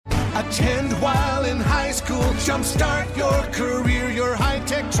Attend while in high school. Jumpstart your career. Your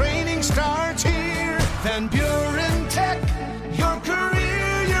high-tech training starts here. Van Buren Tech. Your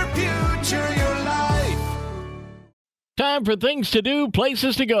career, your future, your life. Time for things to do,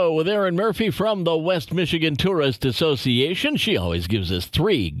 places to go with Erin Murphy from the West Michigan Tourist Association. She always gives us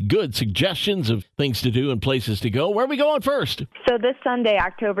 3 good suggestions of things to do and places to go. Where are we going first? So this Sunday,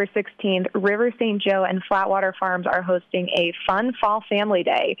 October 16th, River St. Joe and Flatwater Farms are hosting a fun fall family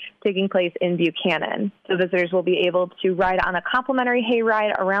day taking place in Buchanan. So visitors will be able to ride on a complimentary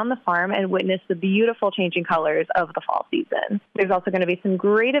hayride around the farm and witness the beautiful changing colors of the fall season. There's also going to be some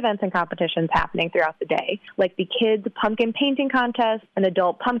great events and competitions happening throughout the day, like the kids' pumpkin painting contest, an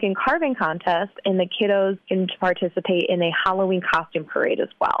adult pumpkin carving contest, and the kiddos can participate in a Halloween costume parade as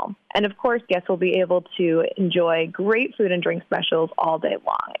well. And of course, guests will be able to enjoy great food and drink specials all day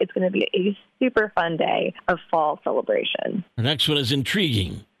long. It's going to be a super fun day of fall celebration. The next one is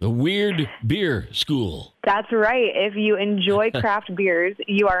intriguing. The Weird Beer School. That's right. If you enjoy craft beers,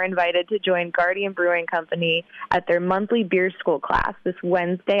 you are invited to join Guardian Brewing Company at their monthly beer school class this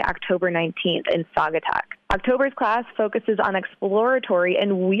Wednesday, October 19th in Saugatuck. October's class focuses on exploratory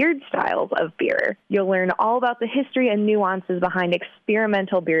and weird styles of beer. You'll learn all about the history and nuances behind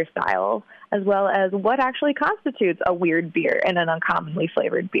experimental beer styles, as well as what actually constitutes a weird beer and an uncommonly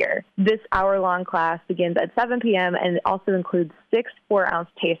flavored beer. This hour-long class begins at 7 p.m. and it also includes 6 4-ounce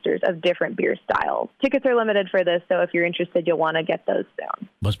tasters of different beer styles. Tickets are limited for this, so if you're interested, you'll want to get those soon.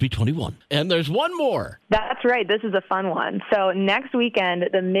 Must be 21. And there's one more. That's right. This is a fun one. So next weekend,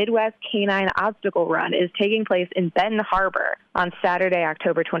 the Midwest Canine Obstacle Run is taking place in Benton Harbor on Saturday,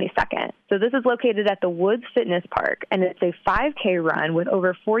 October 22nd. So this is located at the Woods Fitness Park, and it's a 5K run with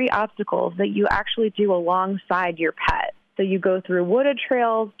over 40 obstacles that you actually do alongside your pet. So you go through wooded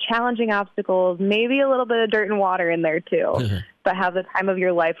trails, challenging obstacles, maybe a little bit of dirt and water in there too, but have the time of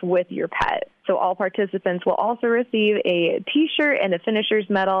your life with your pet. So all participants will also receive a T-shirt and a finisher's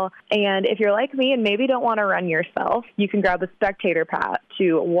medal. And if you're like me and maybe don't want to run yourself, you can grab a spectator pass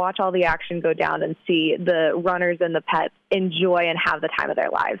to watch all the action go down and see the runners and the pets enjoy and have the time of their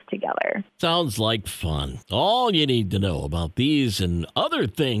lives together. Sounds like fun. All you need to know about these and other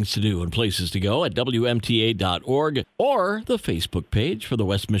things to do and places to go at WMTA.org or the Facebook page for the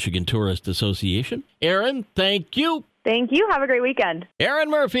West Michigan Tourist Association. Erin, thank you. Thank you. Have a great weekend. Erin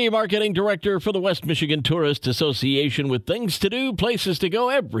Murphy, Marketing Director for the West Michigan Tourist Association, with things to do, places to go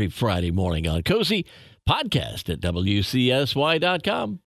every Friday morning on Cozy. Podcast at WCSY.com.